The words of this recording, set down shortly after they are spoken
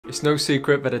It's no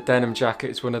secret that a denim jacket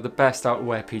is one of the best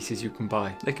outerwear pieces you can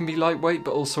buy. They can be lightweight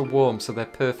but also warm, so they're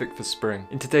perfect for spring.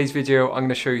 In today's video, I'm going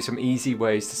to show you some easy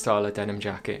ways to style a denim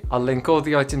jacket. I'll link all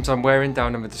the items I'm wearing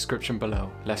down in the description below.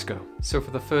 Let's go. So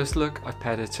for the first look, I've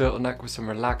paired a turtleneck with some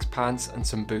relaxed pants and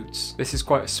some boots. This is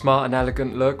quite a smart and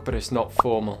elegant look, but it's not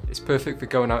formal. It's perfect for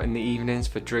going out in the evenings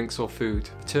for drinks or food.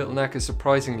 The turtleneck is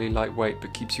surprisingly lightweight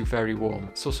but keeps you very warm.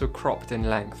 It's also cropped in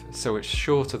length, so it's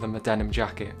shorter than the denim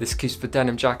jacket. This keeps the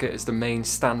denim jacket as the main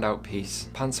standout piece.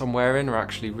 Pants I'm wearing are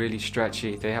actually really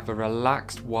stretchy. They have a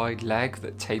relaxed wide leg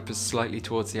that tapers slightly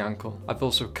towards the ankle. I've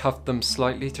also cuffed them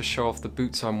slightly to show off the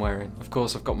boots I'm wearing. Of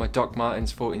course, I've got my Doc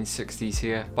Martens 1460s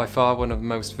here. By far one of the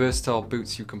most versatile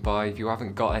boots you can buy. If you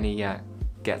haven't got any yet,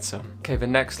 get some. Okay, the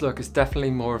next look is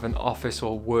definitely more of an office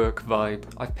or work vibe.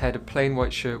 I've paired a plain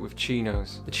white shirt with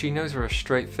chinos. The chinos are a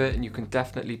straight fit and you can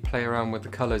definitely play around with the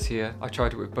colours here. I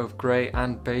tried it with both grey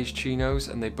and beige chinos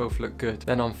and they both look good.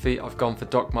 Then on feet I've gone for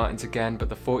Doc Martens again, but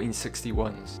the 1460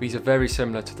 ones. These are very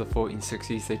similar to the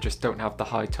 1460s, they just don't have the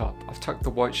high top. I've tucked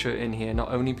the white shirt in here not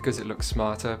only because it looks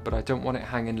smarter, but I don't want it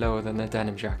hanging lower than the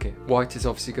denim jacket. White is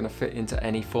obviously going to fit into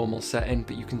any formal setting,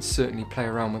 but you can certainly play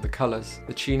around with the colours.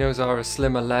 The chinos are a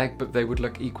slimmer leg, but they would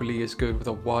look equally as good with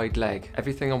a wide leg.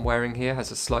 Everything I'm wearing here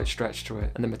has a slight stretch to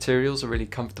it, and the materials are really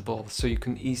comfortable, so you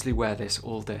can easily wear this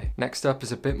all day. Next up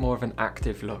is a bit more of an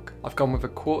active look. I've gone with a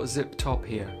quarter zip top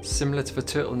here. Similar to the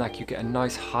turtleneck, you get a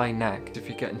nice high neck. If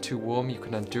you're getting too warm, you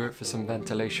can undo it for some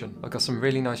ventilation. I've got some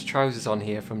really nice trousers on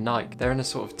here from Nike. They're in a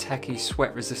sort of techie,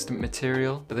 sweat resistant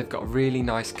material, but they've got a really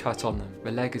nice cut on them.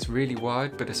 The leg is really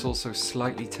wide, but it's also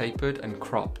slightly tapered and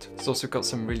cropped. It's also got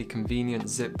some really convenient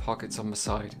zip pockets on the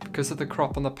side. Because of the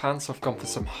crop on the pants, I've gone for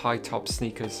some high top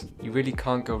sneakers. You really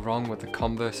can't go wrong with the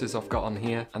Converses I've got on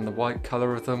here, and the white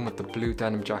colour of them with the blue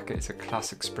denim jacket is a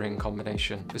classic spring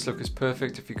combination. This look is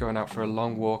perfect if you're going out for a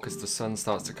long walk as the sun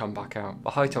starts to come back out. The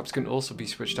high tops can also be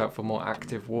switched out for more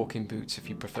active walking boots if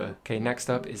you prefer. Okay, next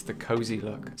up is the cozy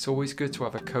look. It's always good to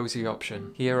have a cozy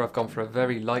option. Here I've gone for a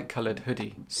very light coloured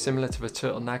hoodie. Similar to the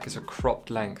turtleneck, is a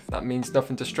cropped length. That means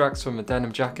nothing distracts from the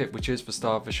denim jacket, which is the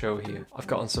star of the show here. I've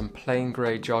got on some plain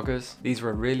grey joggers. These are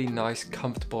a really nice,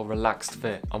 comfortable, relaxed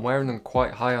fit. I'm wearing them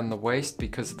quite high on the waist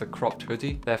because of the cropped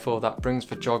hoodie, therefore that brings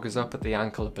the joggers up at the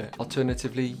ankle a bit.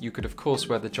 Alternatively, you could of course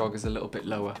wear the joggers a little bit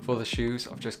lower. For the shoes,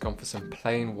 I've just gone for some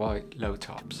plain white low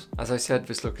tops. As I said,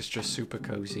 this look is just super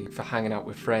cozy for hanging out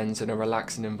with friends in a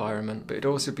relaxing environment, but it'd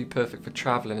also be perfect for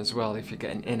traveling as well. If you're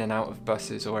getting in and out of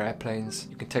buses or airplanes,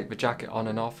 you can take the jacket on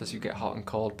and off as you get hot and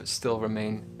cold, but still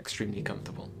remain extremely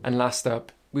comfortable. And last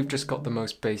up, we've just got the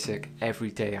most basic,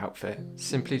 everyday outfit.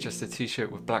 Simply just a t-shirt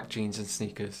with black jeans and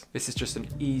sneakers. This is just an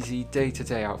easy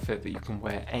day-to-day outfit that you can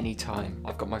wear anytime.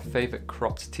 I've got my favourite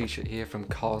cropped t-shirt here from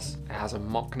Cosy. It has a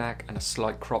mock neck and a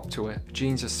slight crop to it. The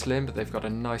jeans are slim, but they've got a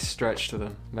nice stretch to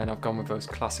them. And then I've gone with those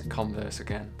classic Converse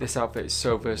again. This outfit is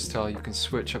so versatile, you can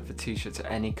switch up the t-shirt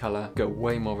to any colour, go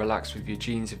way more relaxed with your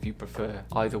jeans if you prefer.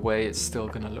 Either way, it's still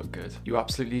gonna look good. You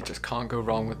absolutely just can't go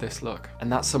wrong with this look. And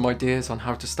that's some ideas on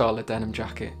how to style a denim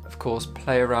jacket. Of course,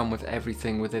 play around with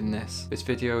everything within this. This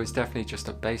video is definitely just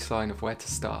a baseline of where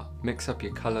to start. Mix up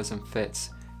your colours and fits.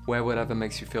 Wear whatever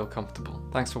makes you feel comfortable.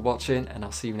 Thanks for watching, and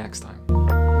I'll see you next time.